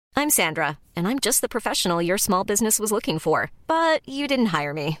I'm Sandra, and I'm just the professional your small business was looking for. But you didn't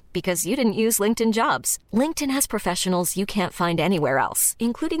hire me because you didn't use LinkedIn Jobs. LinkedIn has professionals you can't find anywhere else,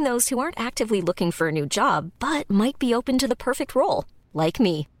 including those who aren't actively looking for a new job, but might be open to the perfect role, like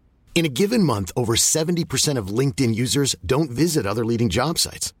me. In a given month, over 70% of LinkedIn users don't visit other leading job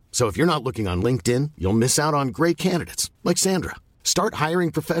sites. So if you're not looking on LinkedIn, you'll miss out on great candidates like Sandra. Start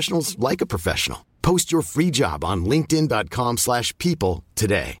hiring professionals like a professional. Post your free job on linkedin.com/people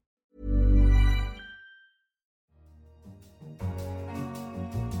today.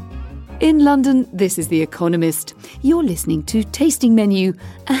 In London, this is The Economist. You're listening to Tasting Menu,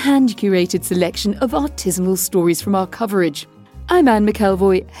 a hand-curated selection of artisanal stories from our coverage. I'm Anne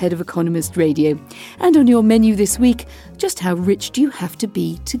McElvoy, head of Economist Radio. And on your menu this week, just how rich do you have to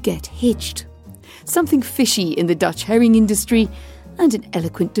be to get hitched? Something fishy in the Dutch herring industry, and an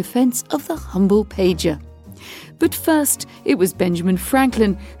eloquent defence of the humble pager. But first, it was Benjamin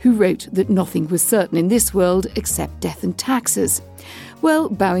Franklin who wrote that nothing was certain in this world except death and taxes. Well,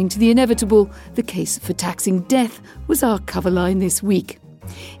 bowing to the inevitable, the case for taxing death was our cover line this week.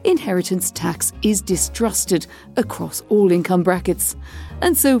 Inheritance tax is distrusted across all income brackets,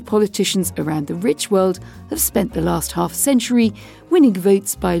 and so politicians around the rich world have spent the last half-century winning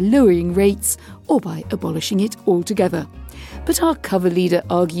votes by lowering rates or by abolishing it altogether. But our cover leader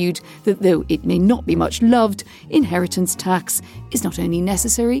argued that though it may not be much loved, inheritance tax is not only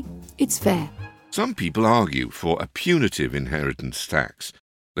necessary, it's fair. Some people argue for a punitive inheritance tax.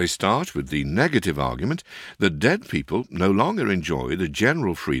 They start with the negative argument that dead people no longer enjoy the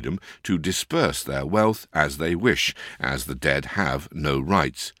general freedom to disperse their wealth as they wish, as the dead have no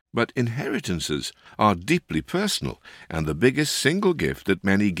rights. But inheritances are deeply personal and the biggest single gift that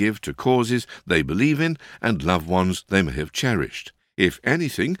many give to causes they believe in and loved ones they may have cherished. If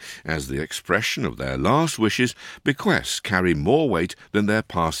anything, as the expression of their last wishes, bequests carry more weight than their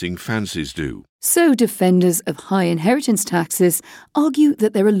passing fancies do. So defenders of high inheritance taxes argue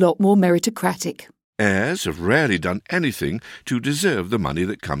that they're a lot more meritocratic. Heirs have rarely done anything to deserve the money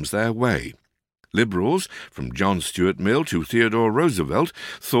that comes their way. Liberals, from John Stuart Mill to Theodore Roosevelt,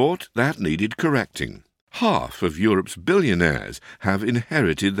 thought that needed correcting. Half of Europe's billionaires have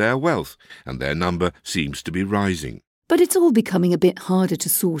inherited their wealth, and their number seems to be rising. But it's all becoming a bit harder to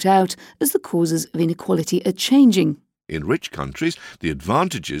sort out as the causes of inequality are changing. In rich countries, the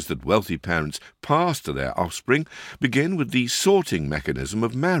advantages that wealthy parents pass to their offspring begin with the sorting mechanism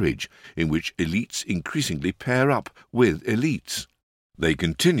of marriage, in which elites increasingly pair up with elites. They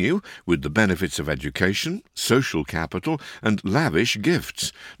continue with the benefits of education, social capital, and lavish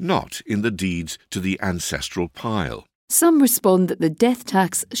gifts, not in the deeds to the ancestral pile. Some respond that the death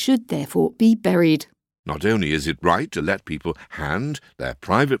tax should therefore be buried. Not only is it right to let people hand their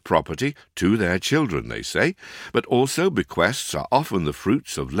private property to their children, they say, but also bequests are often the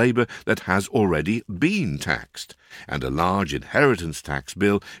fruits of labour that has already been taxed, and a large inheritance tax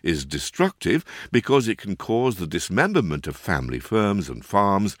bill is destructive because it can cause the dismemberment of family firms and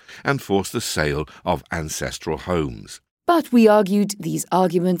farms and force the sale of ancestral homes. But we argued these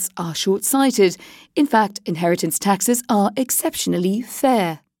arguments are short-sighted. In fact, inheritance taxes are exceptionally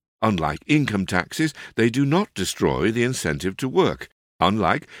fair. Unlike income taxes, they do not destroy the incentive to work.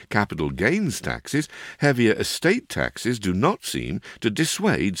 Unlike capital gains taxes, heavier estate taxes do not seem to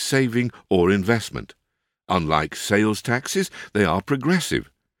dissuade saving or investment. Unlike sales taxes, they are progressive.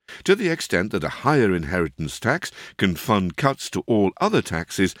 To the extent that a higher inheritance tax can fund cuts to all other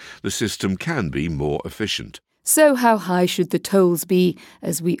taxes, the system can be more efficient. So how high should the tolls be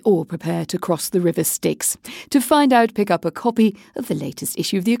as we all prepare to cross the River Styx? To find out, pick up a copy of the latest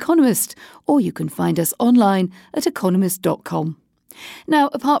issue of The Economist, or you can find us online at economist.com.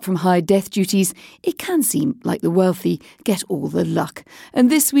 Now, apart from high death duties, it can seem like the wealthy get all the luck, and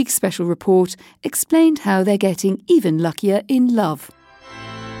this week's special report explained how they're getting even luckier in love.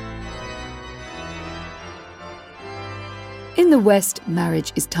 In the West,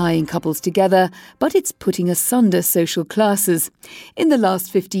 marriage is tying couples together, but it's putting asunder social classes. In the last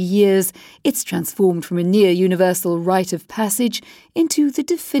 50 years, it's transformed from a near-universal rite of passage into the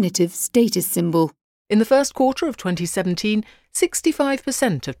definitive status symbol. In the first quarter of 2017,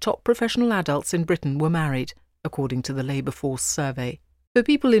 65% of top professional adults in Britain were married, according to the Labour Force survey. For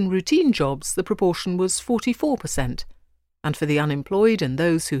people in routine jobs, the proportion was 44%, and for the unemployed and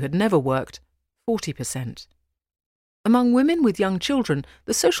those who had never worked, 40%. Among women with young children,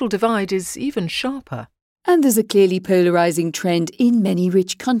 the social divide is even sharper. And there's a clearly polarising trend in many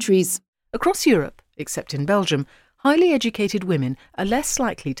rich countries. Across Europe, except in Belgium, highly educated women are less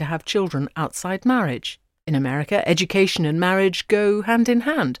likely to have children outside marriage. In America, education and marriage go hand in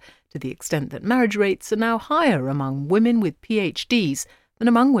hand, to the extent that marriage rates are now higher among women with PhDs than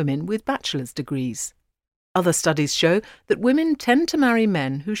among women with bachelor's degrees. Other studies show that women tend to marry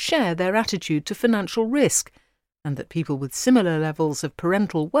men who share their attitude to financial risk, and that people with similar levels of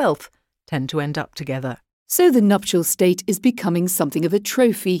parental wealth tend to end up together. So the nuptial state is becoming something of a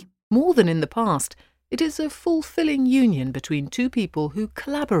trophy. More than in the past, it is a fulfilling union between two people who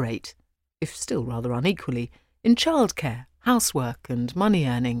collaborate, if still rather unequally, in childcare, housework and money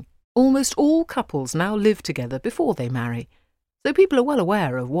earning. Almost all couples now live together before they marry, so people are well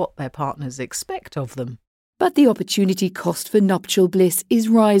aware of what their partners expect of them. But the opportunity cost for nuptial bliss is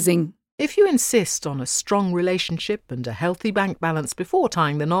rising. If you insist on a strong relationship and a healthy bank balance before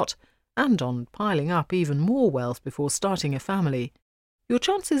tying the knot, and on piling up even more wealth before starting a family, your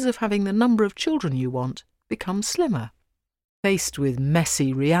chances of having the number of children you want become slimmer. Faced with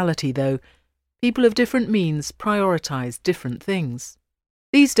messy reality, though, people of different means prioritise different things.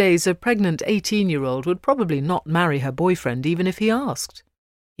 These days, a pregnant 18-year-old would probably not marry her boyfriend even if he asked.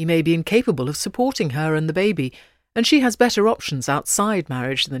 He may be incapable of supporting her and the baby, and she has better options outside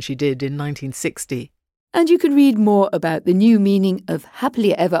marriage than she did in 1960. And you can read more about the new meaning of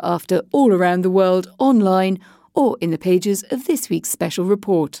happily ever after all around the world online or in the pages of this week's special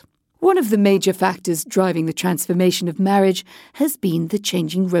report. One of the major factors driving the transformation of marriage has been the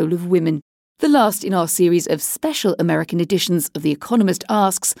changing role of women. The last in our series of special American editions of The Economist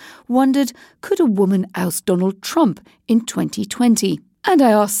Asks wondered, could a woman oust Donald Trump in 2020? And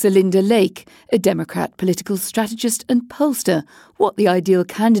I asked Celinda Lake, a Democrat political strategist and pollster, what the ideal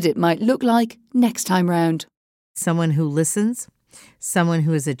candidate might look like next time round. Someone who listens, someone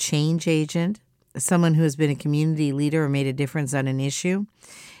who is a change agent, someone who has been a community leader or made a difference on an issue,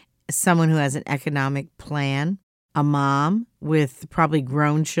 someone who has an economic plan, a mom with probably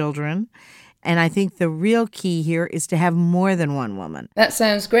grown children. And I think the real key here is to have more than one woman. That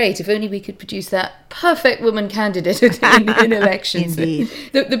sounds great. If only we could produce that perfect woman candidate in elections. Indeed.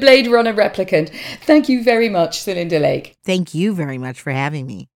 The Blade Runner replicant. Thank you very much, Celinda Lake. Thank you very much for having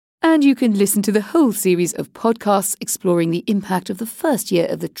me. And you can listen to the whole series of podcasts exploring the impact of the first year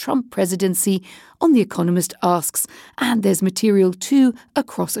of the Trump presidency on The Economist Asks. And there's material too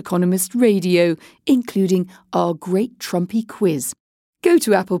across Economist Radio, including our Great Trumpy quiz. Go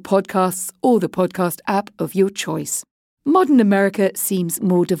to Apple Podcasts or the podcast app of your choice. Modern America seems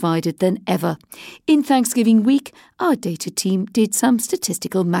more divided than ever. In Thanksgiving week, our data team did some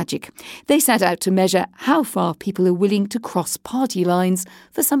statistical magic. They set out to measure how far people are willing to cross party lines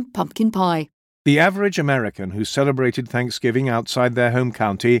for some pumpkin pie. The average American who celebrated Thanksgiving outside their home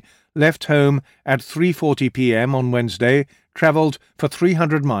county left home at 3:40 p.m. on Wednesday, travelled for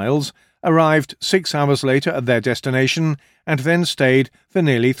 300 miles, arrived 6 hours later at their destination, and then stayed for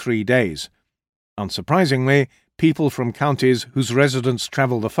nearly 3 days. Unsurprisingly, people from counties whose residents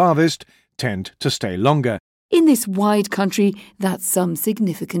travel the farthest tend to stay longer. In this wide country, that's some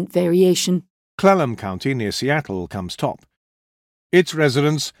significant variation. Clallam County near Seattle comes top. Its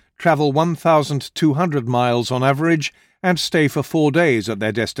residents travel 1,200 miles on average and stay for 4 days at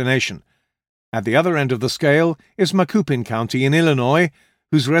their destination. At the other end of the scale is Macoupin County in Illinois,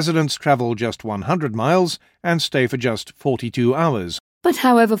 whose residents travel just 100 miles and stay for just 42 hours. But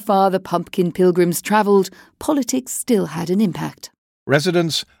however far the pumpkin pilgrims travelled, politics still had an impact.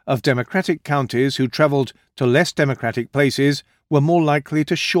 Residents of Democratic counties who travelled to less Democratic places were more likely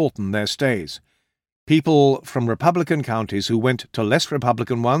to shorten their stays. People from Republican counties who went to less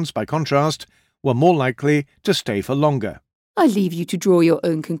Republican ones, by contrast, were more likely to stay for longer. I leave you to draw your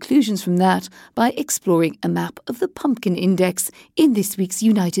own conclusions from that by exploring a map of the Pumpkin Index in this week's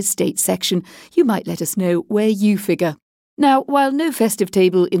United States section. You might let us know where you figure. Now, while no festive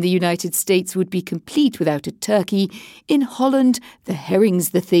table in the United States would be complete without a turkey, in Holland, the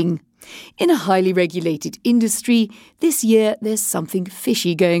herring's the thing. In a highly regulated industry, this year there's something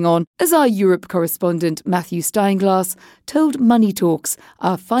fishy going on, as our Europe correspondent Matthew Steinglass told Money Talks,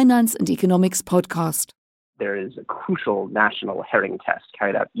 our finance and economics podcast. There is a crucial national herring test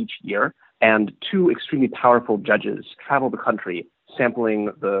carried out each year, and 2 extremely powerful judges travel the country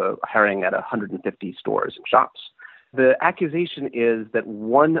sampling the herring at 150 stores and shops. The accusation is that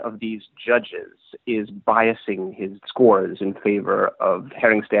one of these judges is biasing his scores in favor of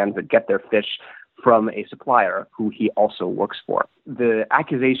herring stands that get their fish from a supplier who he also works for. The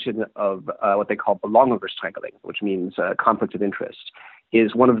accusation of what they call belangenverstrengeling, which means conflict of interest,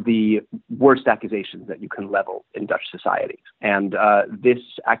 is one of the worst accusations that you can level in Dutch society. And this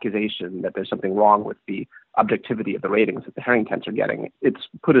accusation that there's something wrong with the objectivity of the ratings that the herring tents are getting, it's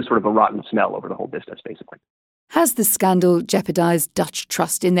put a sort of a rotten smell over the whole business, basically. Has the scandal jeopardised Dutch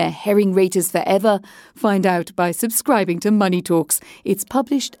trust in their herring raters forever? Find out by subscribing to Money Talks. It's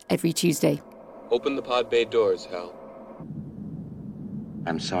published every Tuesday. Open the pod bay doors, Hal.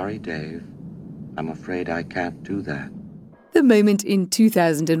 I'm sorry, Dave. I'm afraid I can't do that. The moment in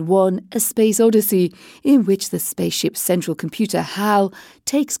 2001, A Space Odyssey, in which the spaceship's central computer, HAL,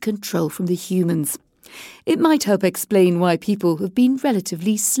 takes control from the humans. It might help explain why people have been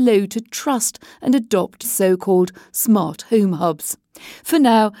relatively slow to trust and adopt so-called smart home hubs. For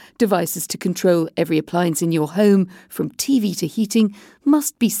now, devices to control every appliance in your home, from TV to heating,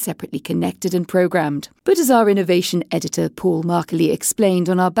 must be separately connected and programmed. But as our innovation editor Paul Markley explained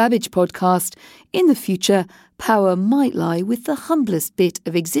on our Babbage podcast, in the future, power might lie with the humblest bit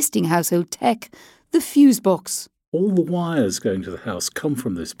of existing household tech, the fuse box. All the wires going to the house come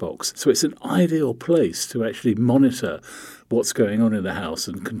from this box, so it's an ideal place to actually monitor what's going on in the house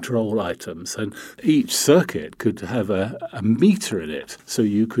and control items. And each circuit could have a meter in it, so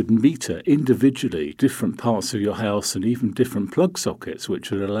you could meter individually different parts of your house and even different plug sockets, which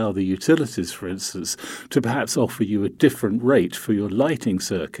would allow the utilities, for instance, to perhaps offer you a different rate for your lighting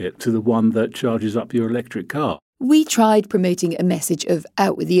circuit to the one that charges up your electric car. We tried promoting a message of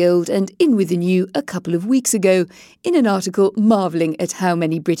out with the old and in with the new a couple of weeks ago in an article marvelling at how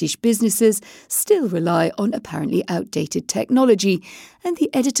many British businesses still rely on apparently outdated technology, and the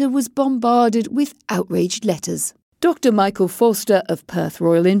editor was bombarded with outraged letters. Dr. Michael Foster of Perth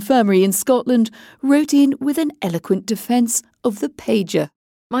Royal Infirmary in Scotland wrote in with an eloquent defence of the pager.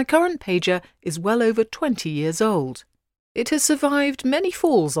 My current pager is well over 20 years old. It has survived many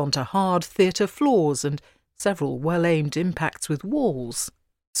falls onto hard theatre floors and several well-aimed impacts with walls.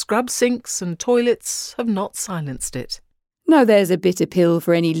 Scrub sinks and toilets have not silenced it. Now there's a bitter pill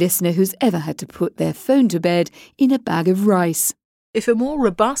for any listener who's ever had to put their phone to bed in a bag of rice. If a more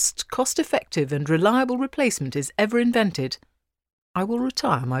robust, cost-effective and reliable replacement is ever invented, I will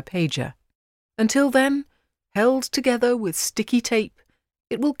retire my pager. Until then, held together with sticky tape,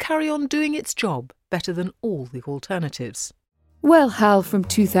 it will carry on doing its job better than all the alternatives. Well, HAL from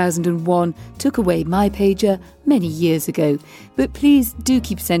 2001 took away my pager many years ago, but please do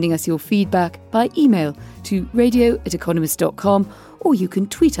keep sending us your feedback by email to radio@economist.com, or you can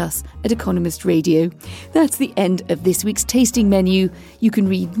tweet us at Economist Radio. That's the end of this week's tasting menu. You can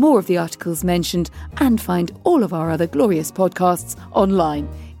read more of the articles mentioned and find all of our other glorious podcasts online.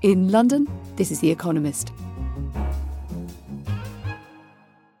 In London, this is The Economist.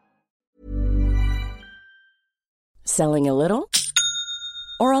 Selling a little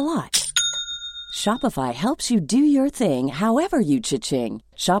or a lot? Shopify helps you do your thing however you cha-ching.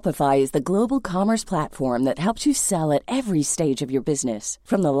 Shopify is the global commerce platform that helps you sell at every stage of your business.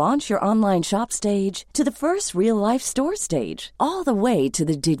 From the launch your online shop stage to the first real-life store stage, all the way to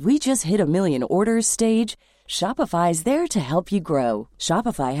the did we just hit a million orders stage. Shopify is there to help you grow.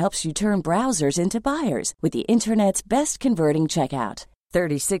 Shopify helps you turn browsers into buyers with the internet's best converting checkout.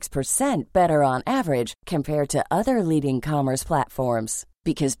 36% better on average compared to other leading commerce platforms.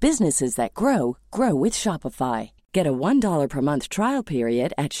 Because businesses that grow, grow with Shopify. Get a $1 per month trial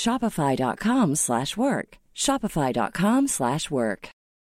period at shopify.com/work. Shopify.com/work.